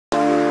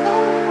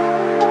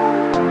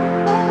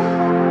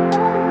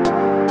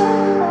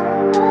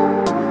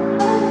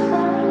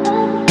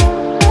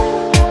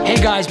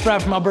guys,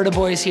 Brad from Alberta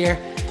Boys here.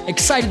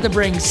 Excited to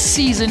bring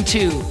season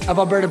 2 of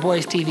Alberta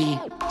Boys TV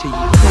to you.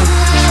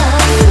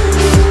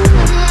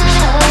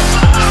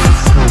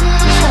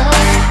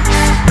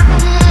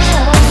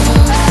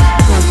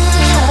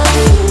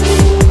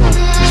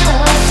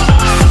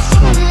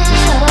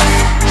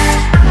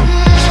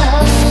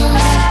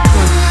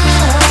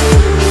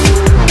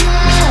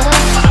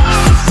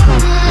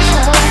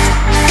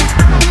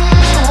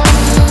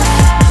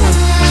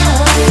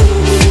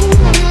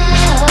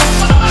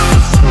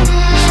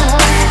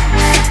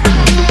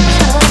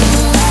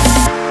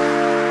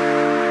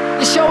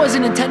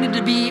 Intended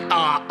to be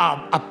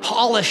a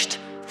polished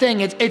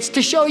thing. It's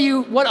to show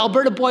you what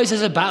Alberta Boys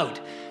is about,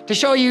 to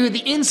show you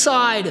the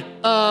inside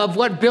of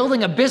what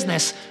building a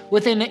business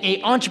within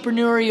an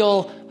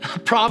entrepreneurial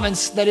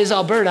province that is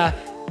Alberta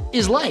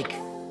is like.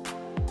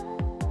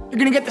 You're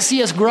gonna get to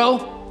see us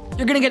grow.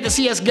 You're gonna get to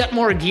see us get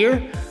more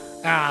gear,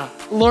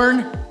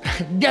 learn,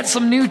 get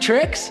some new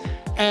tricks,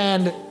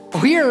 and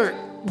we're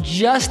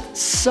just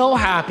so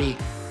happy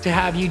to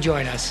have you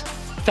join us.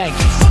 Thank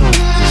you.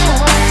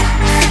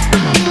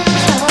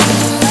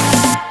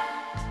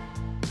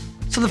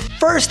 So the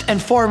first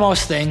and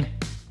foremost thing,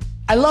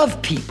 I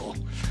love people.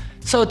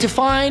 So to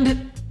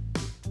find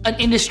an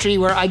industry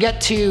where I get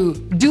to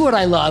do what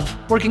I love,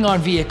 working on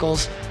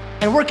vehicles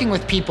and working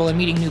with people and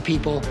meeting new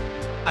people,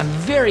 I'm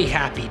very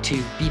happy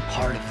to be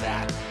part of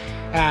that.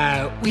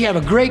 We have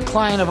a great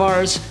client of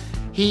ours.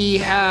 He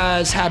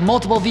has had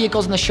multiple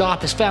vehicles in the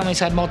shop. His family's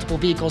had multiple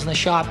vehicles in the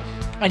shop.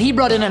 And he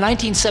brought in a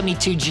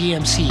 1972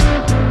 GMC.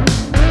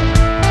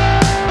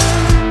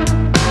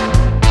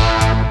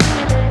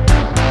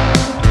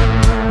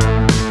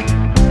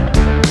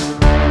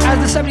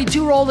 The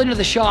 72 rolled into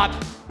the shop,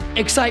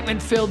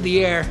 excitement filled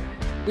the air.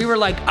 We were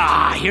like,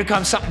 here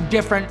comes something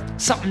different,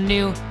 something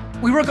new.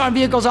 We work on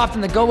vehicles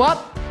often that go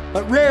up,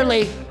 but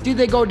rarely do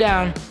they go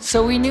down.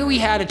 So we knew we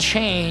had to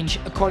change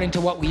according to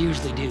what we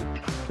usually do.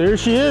 There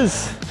she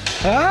is.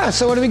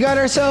 So what do we got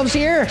ourselves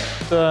here?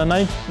 The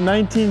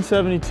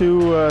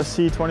 1972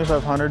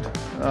 C2500.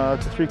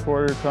 It's a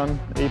 3/4 ton,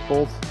 8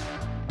 bolts.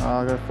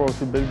 Got a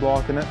 402 big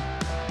block in it.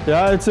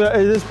 Yeah, it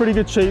is pretty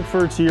good shape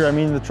for its year. I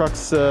mean, the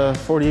truck's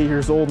 48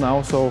 years old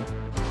now, so.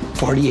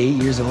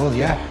 48 years old,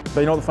 yeah.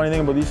 But you know what the funny thing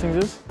about these things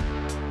is?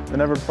 I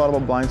never thought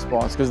about blind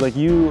spots, because like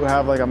you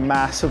have like a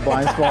massive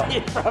blind spot.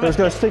 You're just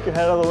gonna stick your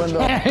head out the window.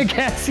 I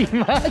can't see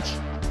much.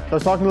 I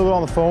was talking a little bit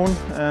on the phone,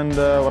 and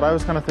what I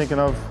was kind of thinking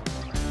of,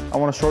 I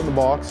want to shorten the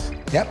box,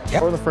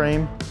 shorten the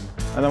frame,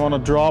 and then I want to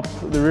drop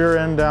the rear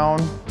end down,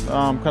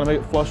 kind of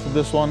make it flush with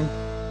this one,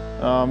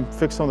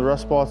 fix some of the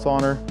rust spots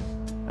on her,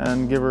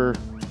 and give her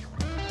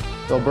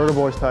the Alberta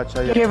Boys touch,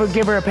 I guess.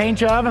 Give her a paint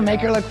job and make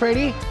her look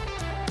pretty?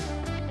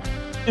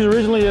 She's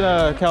originally in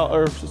a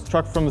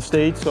truck from the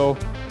States, so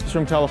she's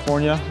from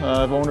California.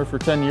 I've owned her for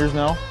 10 years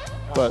now,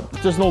 but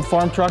just an old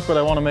farm truck, but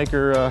I want to make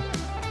her a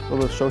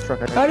little show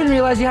truck. I didn't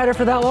realize you had her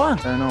for that long.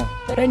 I know.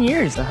 10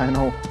 years. I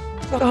know.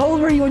 So how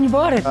old were you when you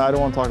bought it? I don't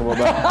want to talk about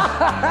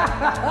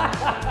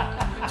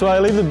that. So I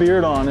leave the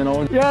beard on, you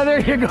know. Yeah, there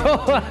you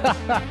go.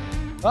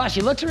 Well,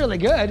 she looks really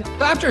good.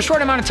 After a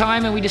short amount of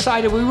time, and we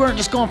decided we weren't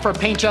just going for a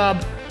paint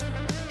job.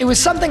 It was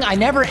something I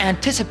never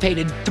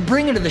anticipated to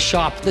bring into the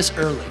shop this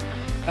early.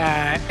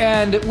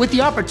 And with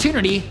the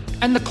opportunity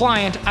and the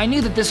client, I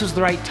knew that this was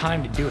the right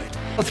time to do it.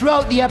 Well,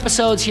 throughout the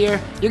episodes here,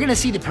 you're gonna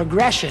see the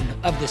progression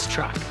of this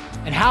truck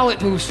and how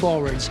it moves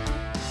forwards.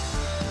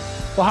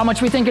 Well, how much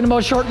are we thinking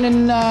about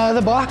shortening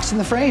the box and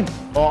the frame?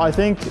 Well, I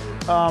think,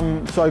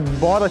 so I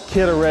bought a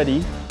kit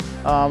already.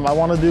 I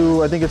wanna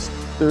do, I think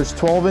there's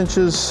 12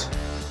 inches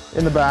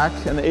in the back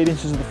and the 8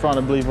 inches in the front,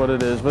 I believe what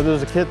it is. But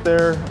there's a kit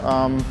there.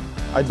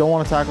 I don't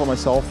want to tackle it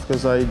myself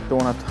because I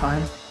don't have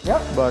time.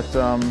 Yep. But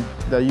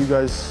that you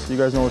guys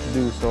know what to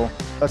do. So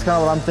that's kind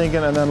of what I'm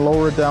thinking, and then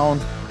lower it down.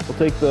 We'll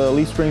take the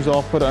leaf springs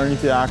off, put it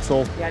underneath the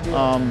axle. Yeah,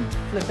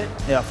 flip it.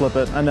 Yeah, flip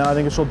it. And then I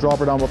think she'll drop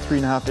her down about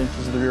 3.5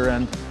 inches at the rear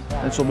end.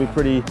 Yeah. And she'll be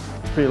pretty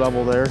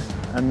level there.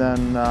 And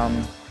then,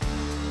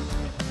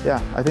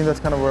 yeah, I think that's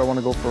kind of where I want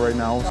to go for right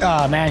now.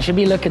 Oh man, she'll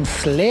be looking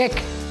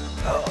slick.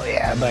 Oh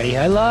yeah, buddy,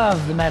 I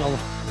love the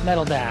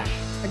metal dash.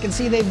 I can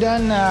see they've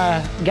done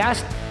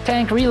gas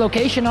tank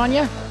relocation on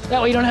you.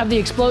 That way you don't have the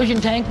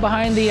explosion tank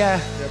behind the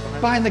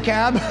behind the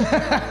cab.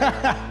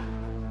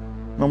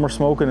 No more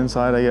smoking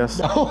inside, I guess.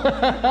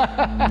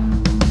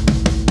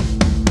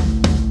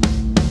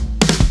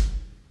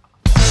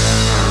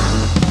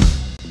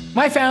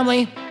 My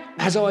family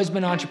has always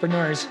been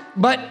entrepreneurs,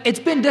 but it's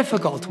been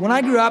difficult. When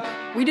I grew up,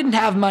 we didn't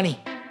have money.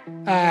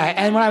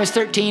 And when I was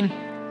 13,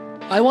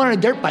 I wanted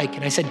a dirt bike.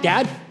 And I said,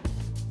 Dad,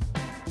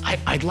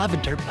 I'd love a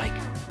dirt bike.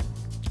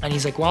 And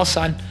he's like, well,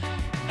 son,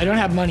 I don't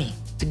have money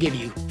to give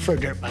you for a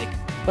dirt bike,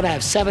 but I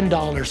have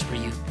 $7 for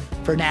you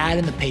for an ad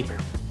in the paper.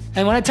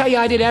 And when I tell you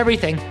I did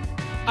everything,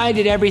 I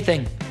did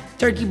everything.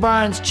 Turkey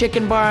barns,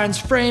 chicken barns,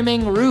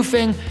 framing,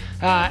 roofing,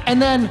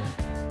 and then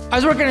I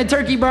was working at a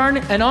turkey barn,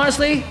 and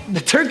honestly,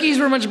 the turkeys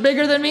were much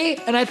bigger than me,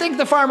 and I think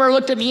the farmer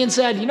looked at me and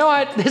said, you know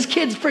what, this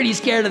kid's pretty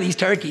scared of these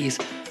turkeys.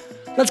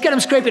 Let's get him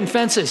scraping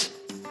fences.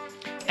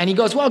 And he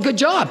goes, well, good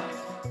job.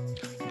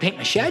 paint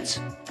my sheds?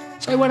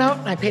 So I went out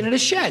and I painted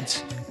his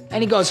sheds.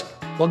 And he goes,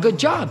 well, good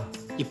job.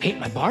 You paint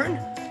my barn?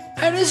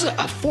 And this is a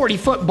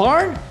 40-foot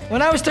barn.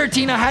 When I was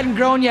 13, I hadn't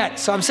grown yet,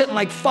 so I'm sitting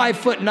like 5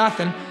 foot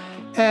nothing.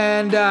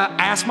 And I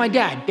asked my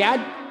dad,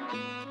 Dad,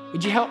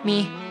 would you help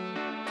me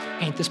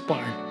paint this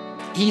barn?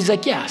 He's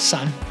like, yeah,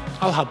 son,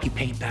 I'll help you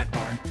paint that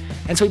barn.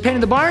 And so we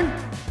painted the barn.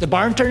 The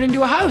barn turned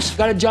into a house.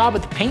 Got a job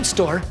at the paint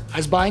store I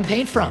was buying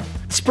paint from.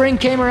 Spring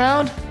came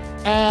around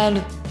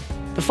and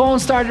the phone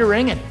started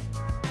ringing.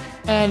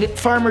 And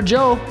Farmer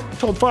Joe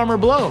told Farmer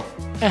Blow.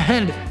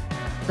 And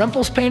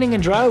Rumpel's Painting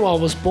and Drywall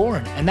was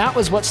born. And that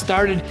was what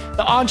started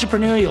the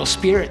entrepreneurial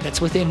spirit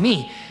that's within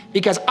me.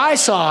 Because I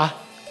saw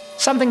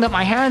something that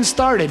my hands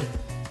started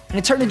and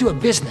it turned into a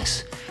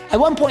business. At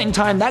one point in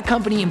time, that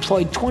company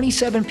employed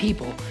 27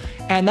 people.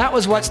 And that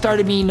was what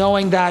started me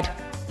knowing that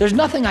there's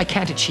nothing I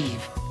can't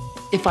achieve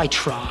if I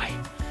try.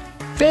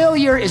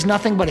 Failure is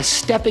nothing but a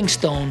stepping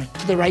stone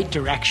to the right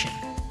direction.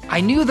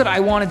 I knew that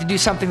I wanted to do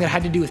something that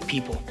had to do with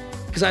people,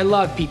 because I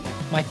love people.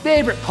 My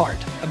favorite part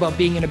about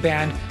being in a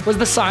band was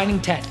the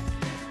signing tent.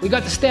 We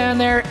got to stand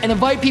there and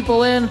invite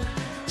people in,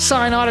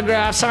 sign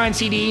autographs, sign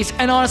CDs,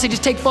 and honestly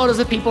just take photos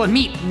of people and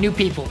meet new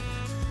people.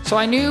 So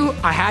I knew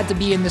I had to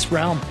be in this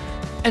realm.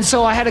 And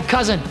so I had a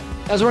cousin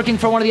that was working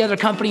for one of the other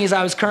companies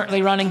I was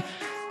currently running,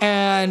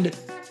 and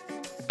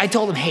I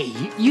told him, hey,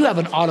 you have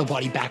an auto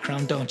body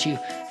background, don't you?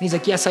 And he's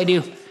like, yes, I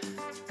do.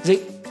 He's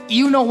like,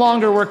 you no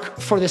longer work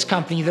for this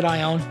company that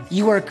I own.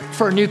 You work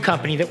for a new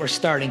company that we're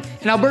starting.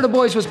 And Alberta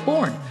Boys was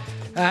born.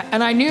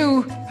 And I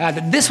knew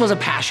that this was a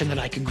passion that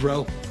I could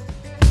grow.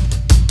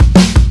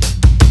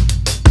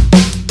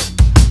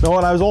 No,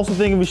 and I was also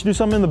thinking we should do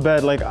something in the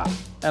bed, like,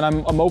 and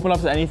I'm open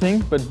up to anything,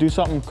 but do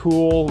something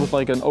cool with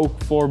like an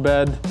oak floor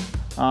bed.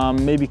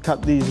 Maybe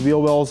cut these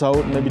wheel wells out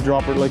and maybe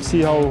drop it, like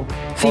see how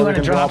see when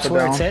it drops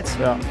where it sits?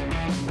 Yeah.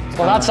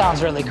 Well, that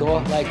sounds really cool.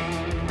 Like,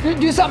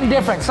 do something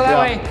different. So that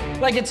way,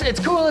 like it's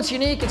cool, it's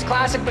unique, it's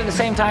classic, but at the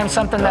same time,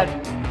 something that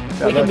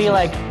we can be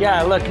like,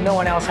 yeah, look, no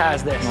one else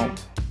has this. No.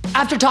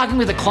 After talking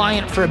with a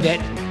client for a bit,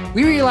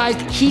 we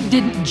realized he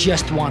didn't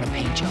just want a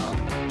paint job.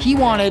 He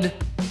wanted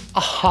a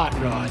hot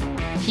rod.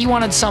 He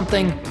wanted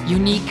something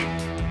unique,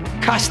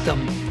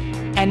 custom,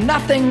 and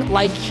nothing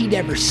like he'd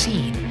ever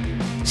seen.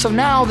 So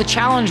now the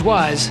challenge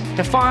was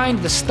to find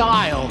the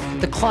style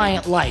the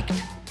client liked.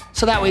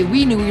 So that way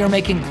we knew we were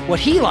making what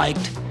he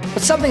liked,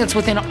 but something that's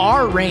within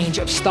our range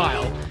of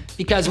style,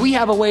 because we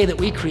have a way that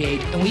we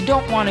create and we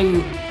don't want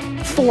to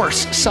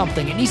force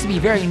something. It needs to be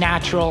very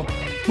natural,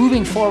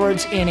 moving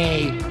forwards in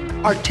a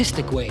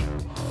artistic way.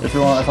 If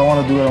I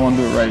want to do it, I want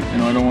to do it right. You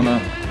know, I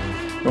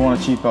don't want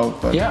to cheap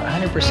out. But yeah,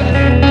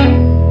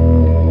 100%.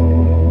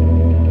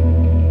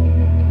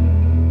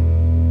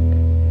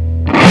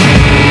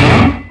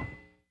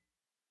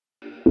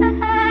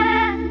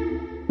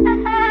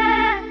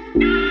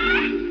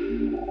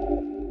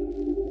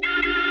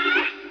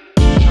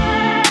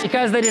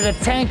 Because they did a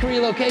tank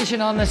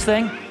relocation on this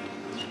thing,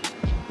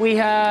 we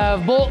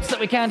have bolts that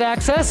we can't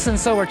access, and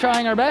so we're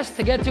trying our best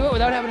to get to it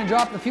without having to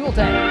drop the fuel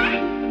tank.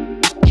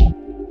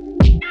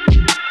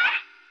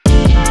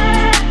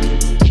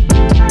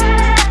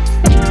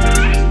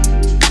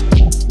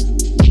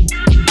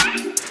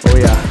 Oh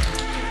yeah,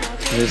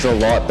 there's a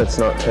lot that's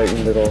not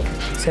tightened at all.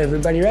 So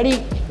everybody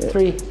ready? Yeah.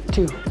 3,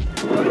 2.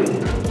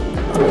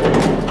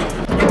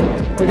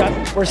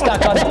 We're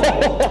stuck on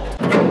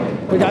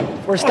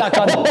it. We're stuck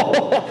on it.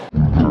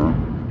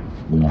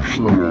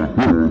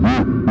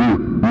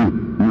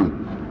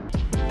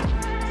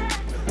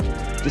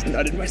 Just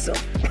nutted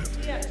myself.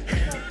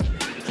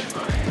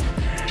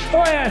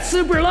 Oh yeah, it's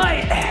super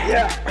light.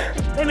 Yeah.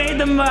 They made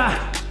them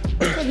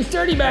pretty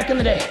sturdy back in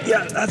the day.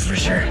 Yeah, that's for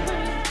sure.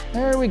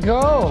 There we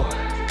go.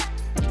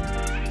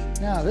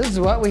 Now this is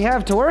what we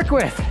have to work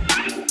with.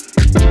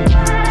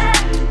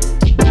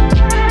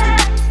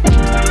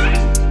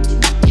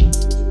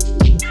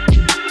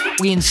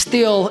 We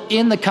instill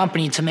in the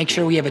company to make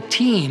sure we have a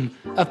team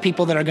of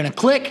people that are gonna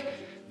click,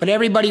 but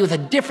everybody with a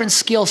different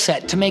skill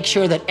set to make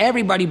sure that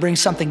everybody brings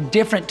something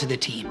different to the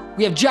team.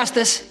 We have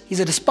Justice, he's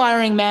an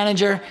aspiring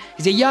manager,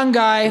 he's a young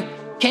guy,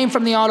 came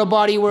from the auto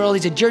body world,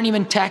 he's a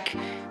journeyman tech,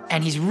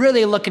 and he's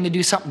really looking to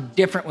do something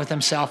different with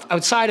himself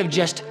outside of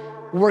just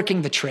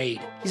working the trade.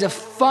 He's a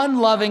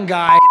fun-loving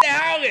guy,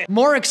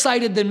 more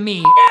excited than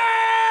me,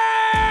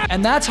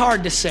 and that's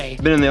hard to say.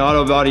 Been in the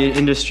auto body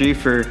industry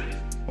for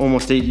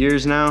almost 8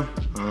 years now.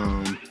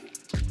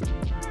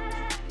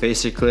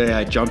 Basically,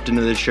 I jumped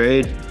into the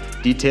trade,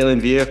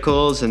 detailing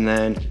vehicles, and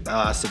then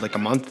lasted like a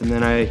month, and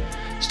then I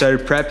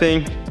started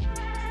prepping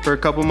for a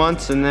couple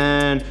months, and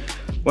then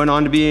went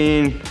on to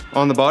being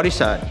on the body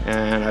side,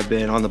 and I've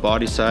been on the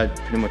body side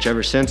pretty much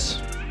ever since.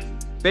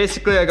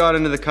 Basically, I got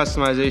into the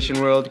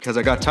customization world because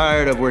I got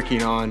tired of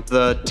working on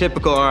the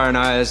typical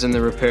R&Is and the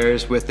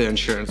repairs with the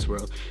insurance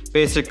world.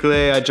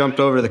 Basically, I jumped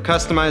over to the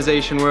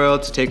customization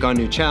world to take on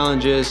new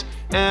challenges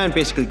and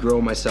basically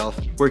grow myself.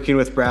 Working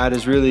with Brad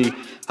has really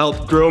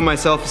helped grow my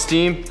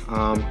self-esteem.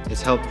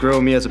 It's helped grow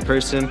me as a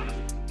person,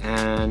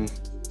 and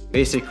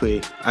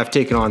basically, I've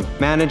taken on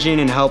managing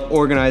and help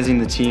organizing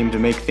the team to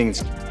make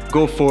things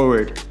go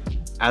forward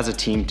as a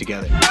team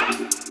together.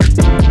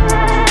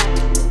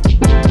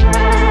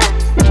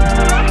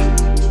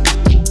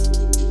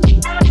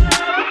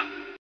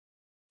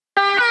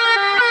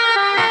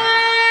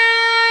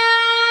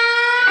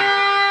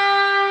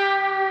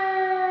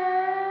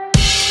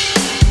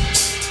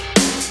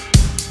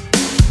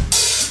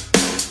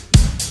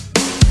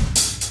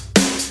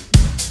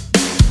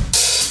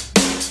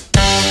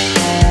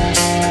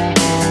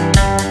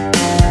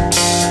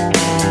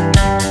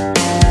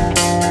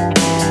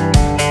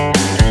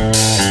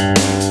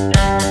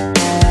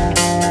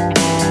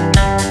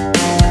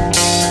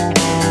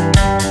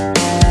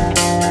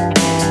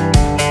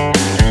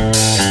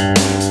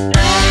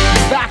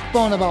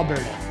 Of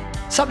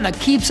Alberta, something that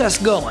keeps us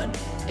going.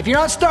 If you're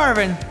not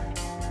starving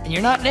and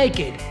you're not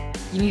naked,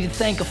 you need to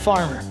thank a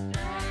farmer.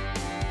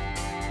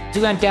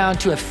 We went down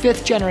to a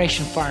 5th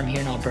generation farm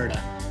here in Alberta,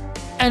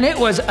 and it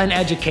was an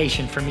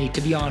education for me,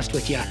 to be honest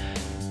with you.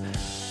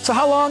 So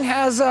how long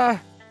has the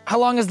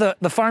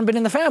farm been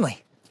in the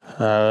family?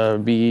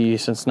 Be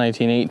since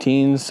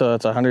 1918, so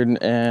that's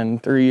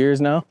 103 years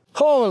now.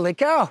 Holy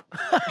cow!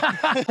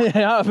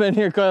 Yeah, I've been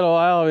here quite a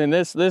while. I mean,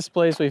 this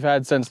place we've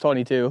had since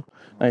 1922.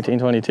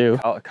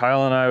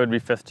 Kyle and I would be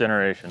 5th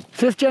generation.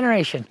 5th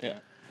generation. Yeah.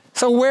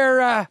 So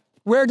where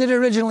did it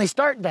originally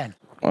start then?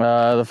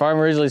 The farm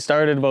originally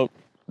started about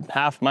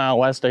half mile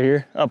west of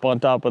here, up on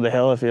top of the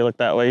hill. If you look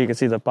that way, you can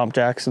see the pump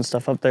jacks and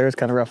stuff up there. It's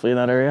kind of roughly in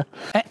that area.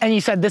 And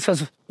you said this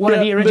was one of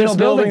the original this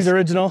buildings? building's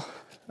original.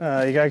 You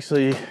can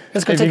actually,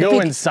 if you go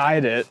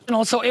inside it.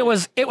 No, so it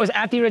was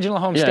at the original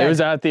homestead. Yeah, it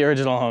was at the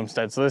original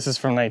homestead. So this is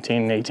from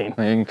 1918. You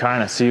can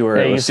kind of see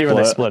where you can see where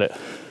they split it.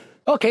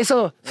 Okay,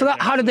 so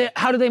how did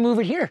they move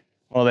it here?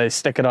 Well, they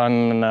stick it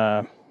on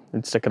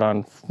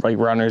like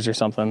runners or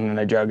something, and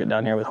they drag it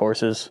down here with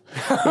horses.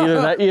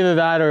 either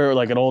that or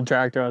like an old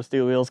tractor on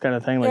steel wheels kind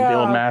of thing, like the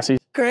old Massey.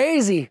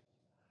 Crazy.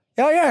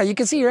 Oh yeah, you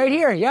can see right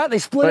here. Yeah, they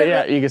split it.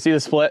 Yeah, you can see the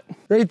split.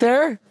 Right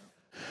there.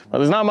 Well,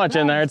 there's not much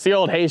in there. It's the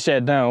old hay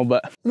shed now,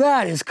 but.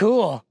 That is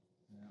cool.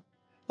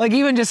 Like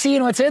even just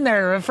seeing what's in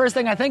there, the first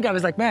thing I think of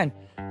is like, man,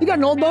 you got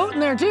an old boat in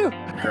there too.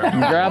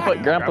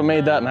 Grandpa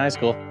made that in high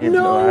school.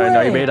 No way.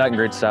 No, he made that in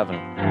grade 7.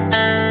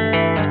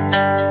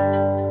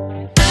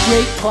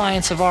 Great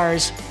clients of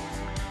ours.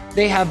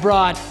 They have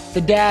brought,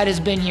 the dad has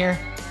been here,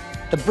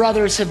 the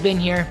brothers have been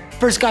here.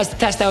 First guys to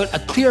test out a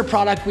clear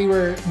product we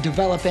were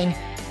developing.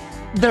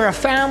 They're a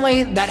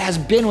family that has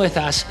been with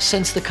us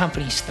since the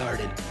company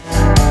started.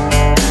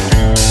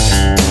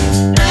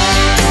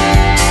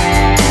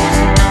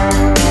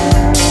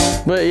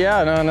 But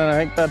yeah, no, I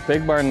think that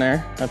pig barn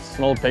there, that's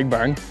an old pig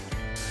barn.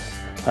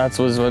 That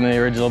was one of the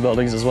original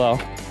buildings as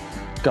well.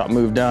 Got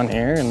moved down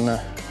here, and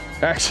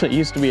actually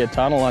used to be a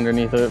tunnel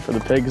underneath it for the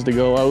pigs to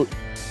go out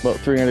about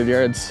 300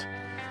 yards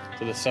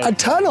to the south. A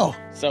tunnel?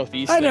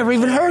 Southeast. I never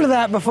even heard of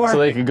that before. So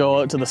they could go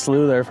out to the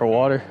slough there for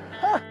water.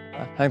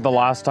 I think the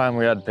last time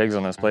we had pigs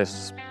on this place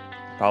was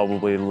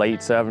probably late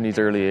 70s,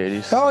 early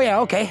 80s. Oh yeah,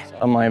 okay.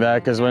 Something like that,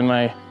 because when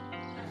my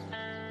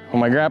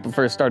grandpa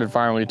first started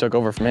farming, when he took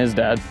over from his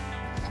dad,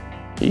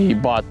 he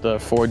bought the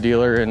Ford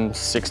dealer in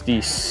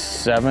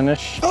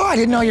 67-ish. Oh, I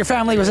didn't know your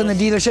family was in the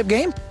dealership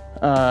game.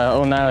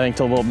 Owned that I think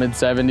till about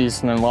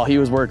mid-70s, and then while he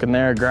was working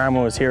there,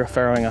 Grandma was here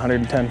farrowing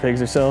 110 pigs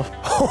herself.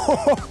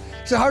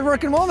 She's a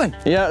hard-working woman.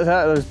 Yeah,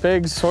 there's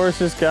pigs,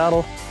 horses,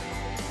 cattle.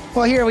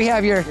 Well, here we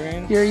have your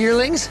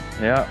yearlings.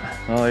 Yeah,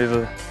 well, these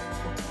are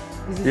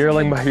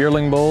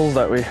yearling bulls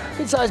that we.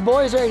 Good-sized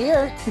boys right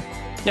here.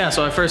 Yeah,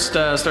 so I first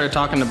started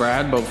talking to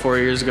Brad about 4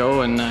 years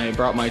ago, and I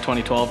brought my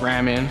 2012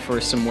 Ram in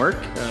for some work.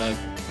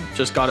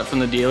 Just got it from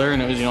the dealer,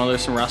 and it was,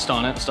 there's some rust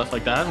on it and stuff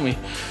like that, and we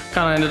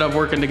kind of ended up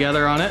working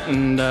together on it,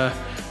 and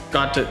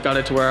got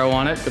it to where I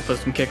want it, could put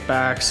some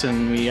kickbacks,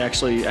 and we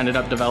actually ended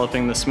up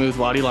developing the smooth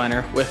body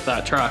liner with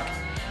that truck,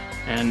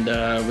 and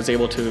was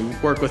able to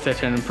work with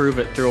it and improve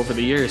it over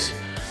the years.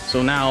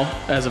 So now,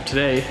 as of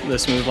today, the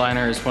smooth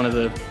liner is one of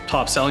the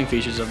top selling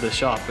features of this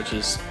shop, which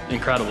is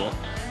incredible.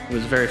 It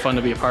was very fun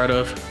to be a part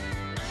of.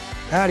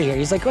 Out of here.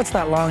 He's like, what's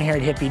that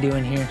long-haired hippie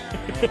doing here?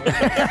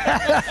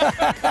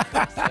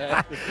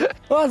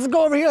 Well, let's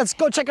go over here. Let's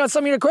go check out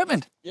some of your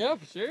equipment. Yeah,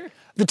 for sure.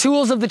 The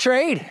tools of the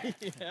trade.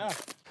 Yeah.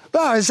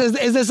 Oh, it says,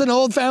 is this an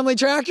old family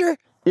tractor?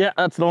 Yeah,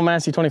 that's an old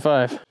Massey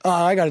 25. Oh,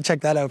 I gotta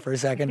check that out for a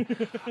second.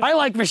 I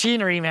like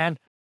machinery, man.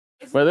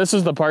 Well, this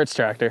is the parts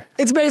tractor.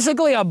 It's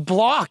basically a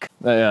block.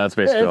 Yeah, that's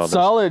basically all It's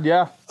solid,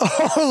 yeah.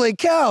 Holy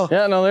cow.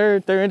 Yeah, no,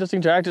 they're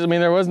interesting tractors. I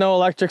mean, there was no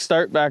electric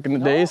start back in the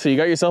day, so you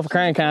got yourself a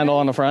crank handle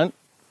on the front.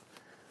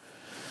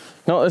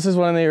 No, this is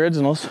one of the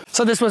originals.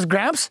 So this was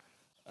Gramps?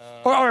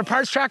 Or a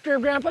parts tractor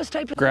of Grandpa's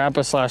type?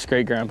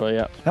 Grandpa/great-grandpa,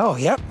 yeah. Oh,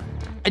 yep.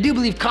 I do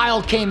believe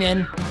Kyle came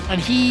in, and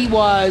he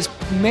was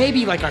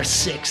maybe like our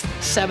 6th,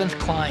 7th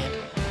client.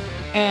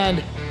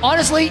 And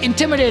honestly,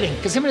 intimidating,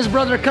 because him and his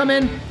brother come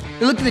in,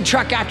 they looked at the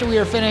truck after we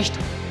were finished,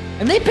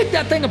 and they picked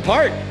that thing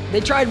apart.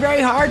 They tried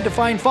very hard to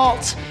find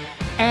faults.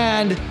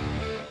 And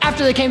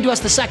after they came to us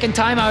the second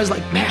time, I was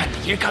like, man,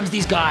 here comes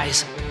these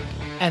guys.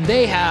 And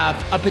they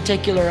have a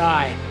particular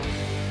eye.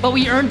 But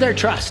we earned their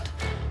trust.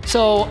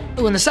 So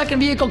when the second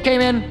vehicle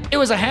came in, it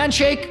was a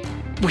handshake,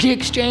 we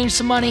exchanged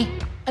some money,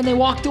 and they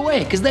walked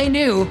away because they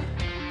knew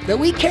that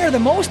we care the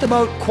most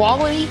about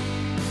quality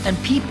and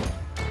people.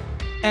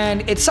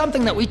 And it's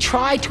something that we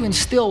try to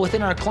instill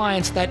within our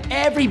clients, that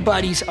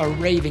everybody's a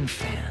raving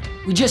fan.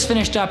 We just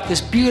finished up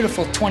this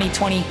beautiful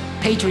 2020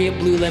 Patriot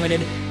Blue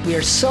Limited. We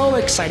are so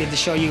excited to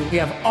show you. We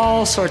have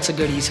all sorts of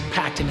goodies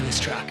packed into this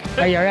truck.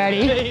 Are you ready?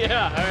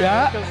 Yeah, all right,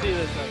 Yeah? let's go see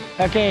this thing.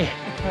 Okay,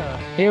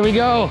 here we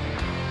go.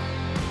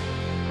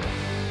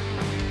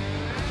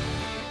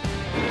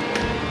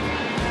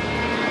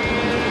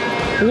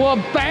 Well,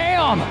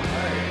 bam!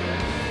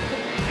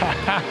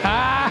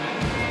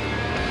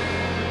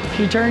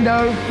 She turned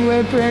out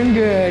flipping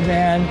good,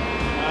 man.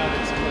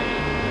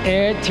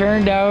 It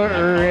turned out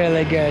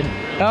really good.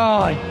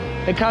 Oh,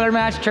 the color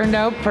match turned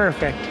out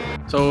perfect.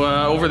 So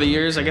over the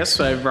years, I guess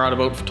I've brought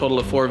about a total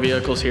of 4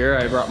 vehicles here.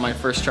 I brought my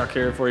first truck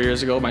here 4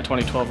 years ago, my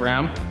 2012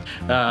 Ram.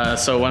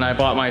 So when I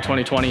bought my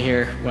 2020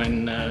 here,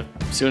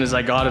 as soon as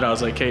I got it, I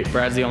was like, hey,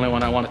 Brad's the only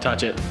one I want to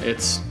touch it.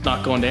 It's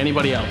not going to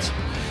anybody else.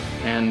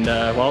 And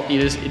well,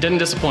 it didn't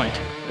disappoint.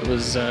 It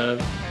was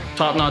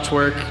top-notch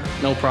work,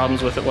 no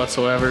problems with it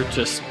whatsoever,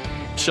 just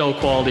show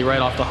quality right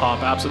off the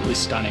hop, absolutely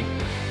stunning.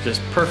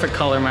 Just perfect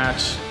color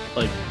match,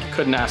 like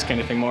couldn't ask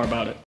anything more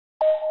about it.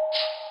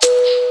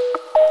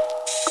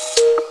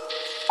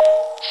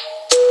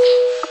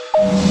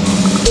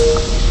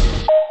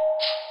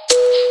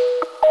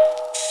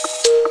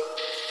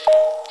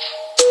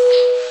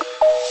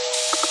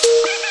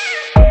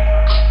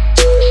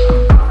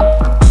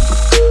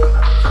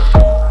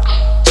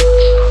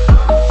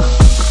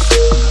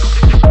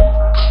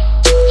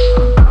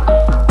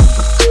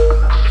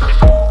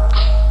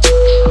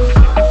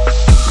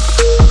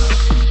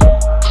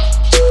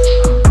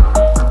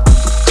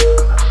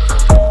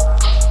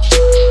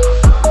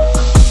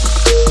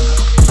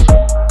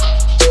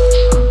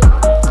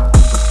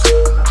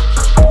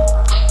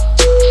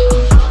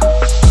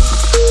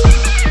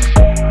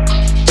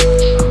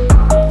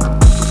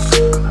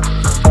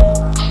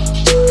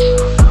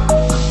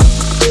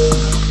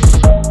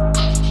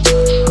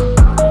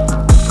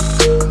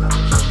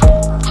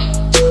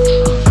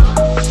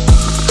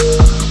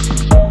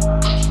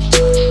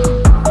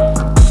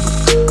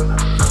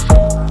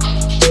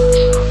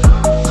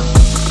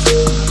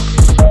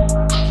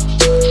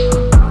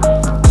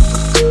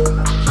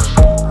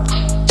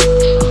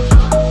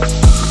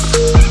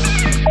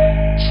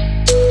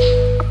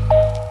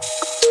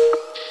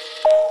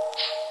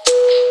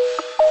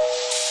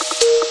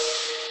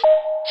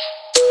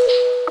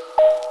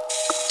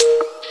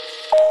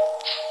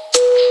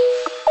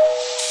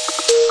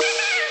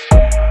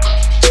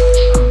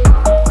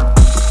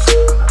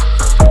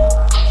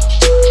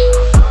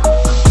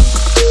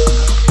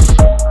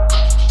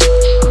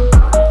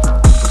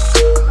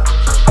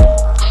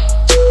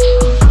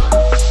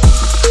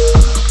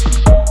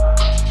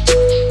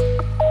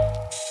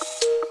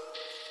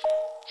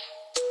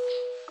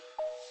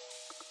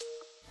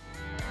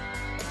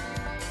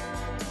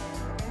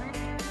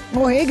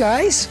 Oh, hey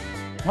guys.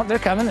 Oh, they're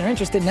coming, they're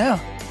interested now.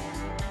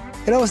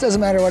 It always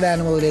doesn't matter what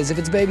animal it is. If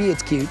it's baby,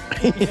 it's cute.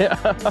 Yeah.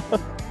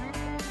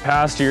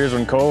 Past years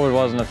when COVID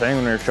wasn't a thing,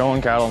 when we were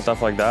showing cattle and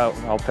stuff like that,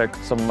 I'll pick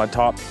some of my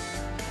top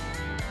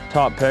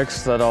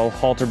picks that I'll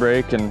halter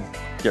break and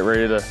get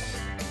ready to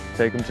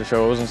take them to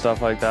shows and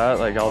stuff like that.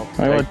 Like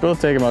we'll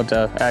take them out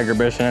to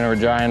Agribition in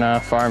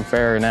Regina, Farm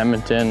Fair in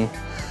Edmonton.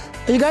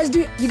 You guys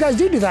do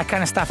that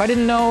kind of stuff. I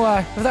didn't know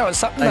if that was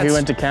something like we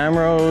went to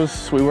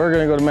Camrose. We were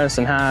gonna go to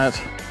Medicine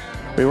Hat.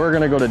 We were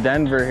gonna go to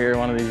Denver here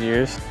one of these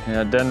years.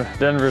 Yeah,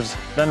 Denver's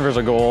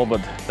a goal,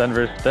 but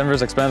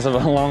Denver's expensive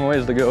and a long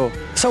ways to go.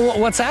 So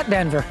what's at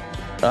Denver?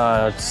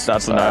 That's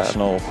the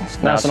National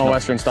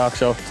Western Stock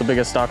Show. It's the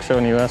biggest stock show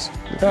in the U.S.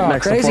 Oh,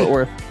 next crazy. to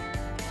Fort Worth.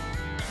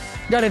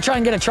 Got to try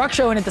and get a truck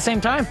show in at the same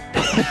time.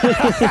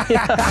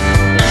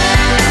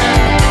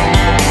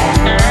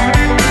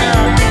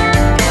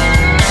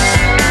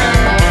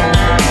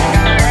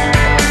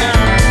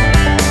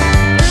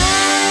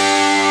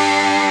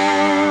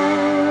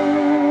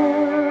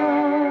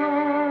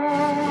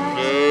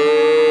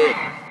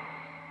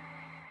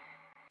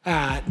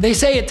 They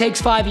say it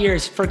takes 5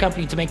 years for a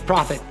company to make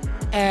profit.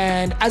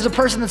 And as a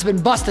person that's been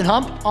busting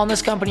hump on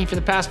this company for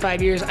the past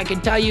 5 years, I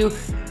can tell you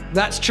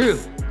that's true.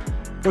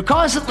 We're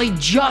constantly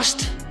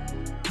just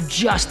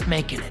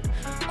making it.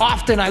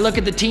 Often I look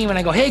at the team and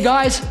I go, hey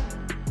guys,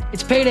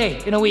 it's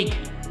payday in a week.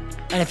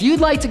 And if you'd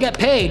like to get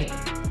paid,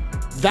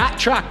 that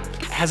truck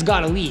has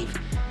got to leave.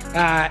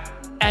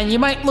 And you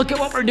might look at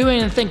what we're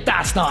doing and think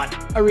that's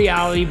not a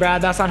reality,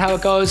 Brad. That's not how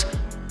it goes.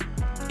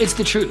 It's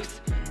the truth.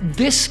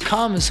 This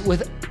comes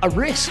with a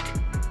risk.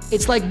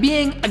 It's like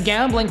being a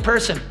gambling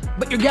person,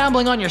 but you're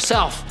gambling on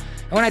yourself.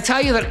 And when I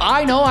tell you that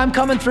I know I'm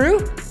coming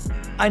through,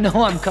 I know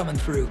I'm coming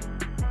through.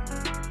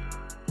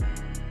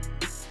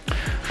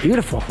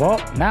 Beautiful. Well,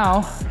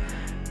 now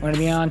we're gonna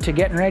be on to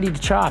getting ready to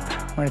chop.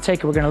 We're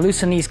gonna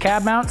loosen these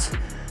cab mounts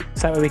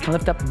so that way we can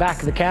lift up the back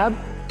of the cab,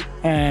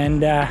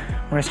 and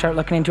we're gonna start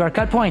looking into our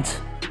cut points.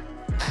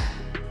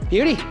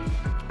 Beauty.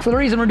 So the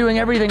reason we're doing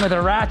everything with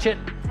a ratchet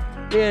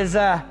is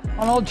on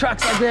old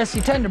trucks like this,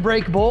 you tend to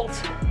break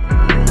bolts.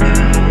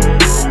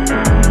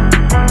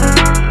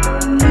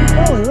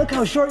 Holy, look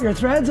how short your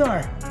threads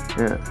are.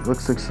 Yeah, it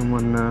looks like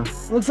someone...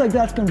 Looks like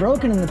that's been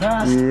broken in the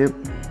past. Yep,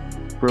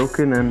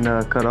 broken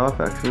and cut off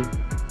actually.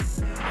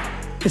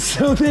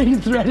 So they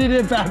threaded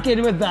it back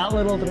in with that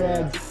little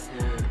thread.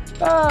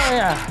 Oh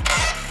yeah.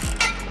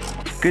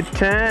 Good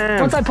time.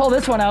 Once I pull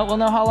this one out, we'll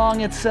know how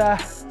long it's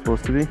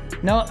supposed to be.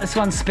 No, this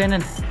one's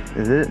spinning.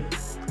 Is it?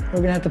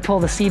 We're gonna have to pull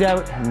the seat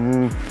out.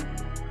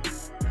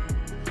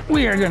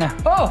 We are gonna.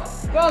 Oh,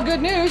 well,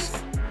 good news.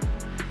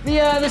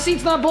 The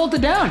seat's not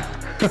bolted down.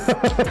 You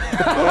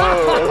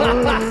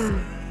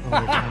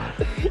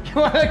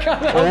wanna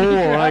come out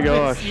and grab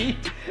the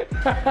seat?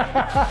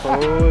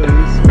 Holy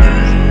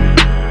smokes.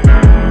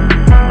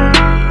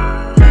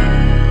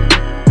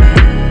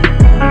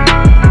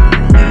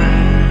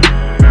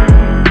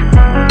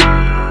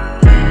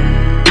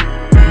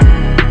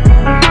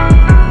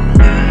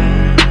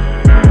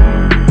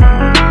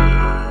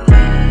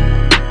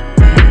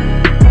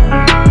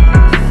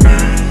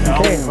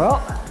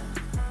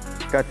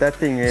 Got that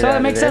thing right. So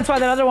that makes sense why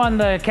that other one,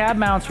 the cab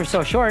mounts were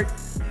so short,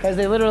 because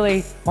they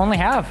literally only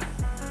have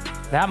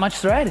that much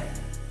thread.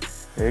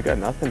 They got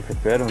nothing for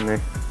thread on there.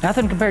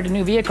 Nothing compared to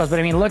new vehicles, but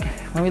I mean, look,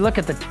 when we look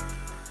at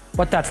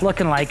what that's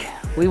looking like,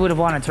 we would have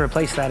wanted to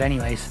replace that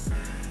anyways.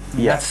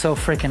 Yeah. That's so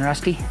freaking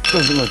rusty.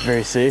 Doesn't look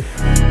very safe.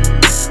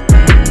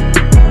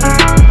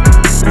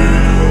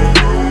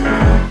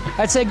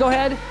 I'd say go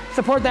ahead,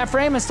 support that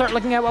frame and start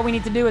looking at what we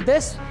need to do with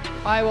this.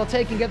 I will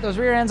take and get those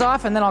rear ends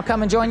off, and then I'll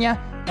come and join you,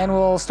 and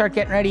we'll start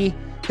getting ready,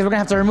 because we're gonna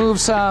have to remove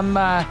some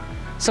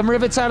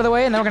rivets out of the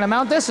way, and then we're gonna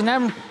mount this, and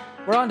then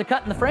we're on to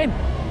cutting the frame.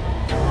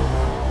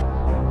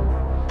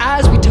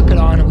 As we took it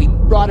on and we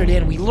brought it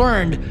in, we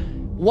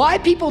learned why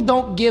people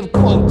don't give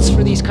quotes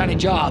for these kind of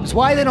jobs,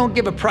 why they don't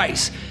give a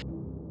price.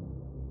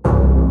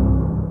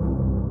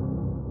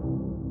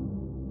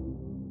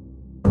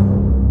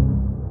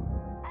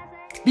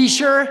 Be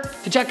sure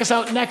to check us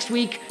out next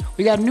week.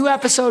 We got a new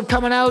episode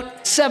coming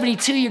out,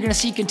 72. You're gonna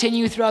see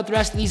continue throughout the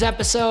rest of these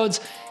episodes.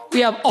 We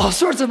have all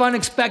sorts of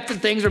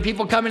unexpected things where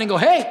people come in and go,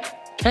 hey,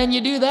 can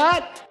you do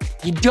that?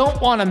 You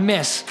don't wanna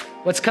miss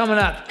what's coming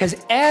up, because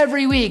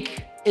every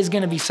week is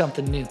gonna be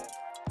something new.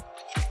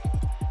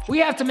 We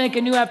have to make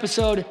a new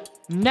episode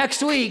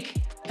next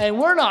week, and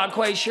we're not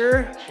quite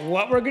sure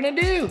what we're gonna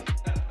do.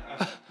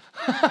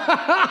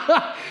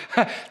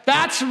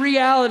 That's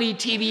reality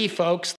TV, folks.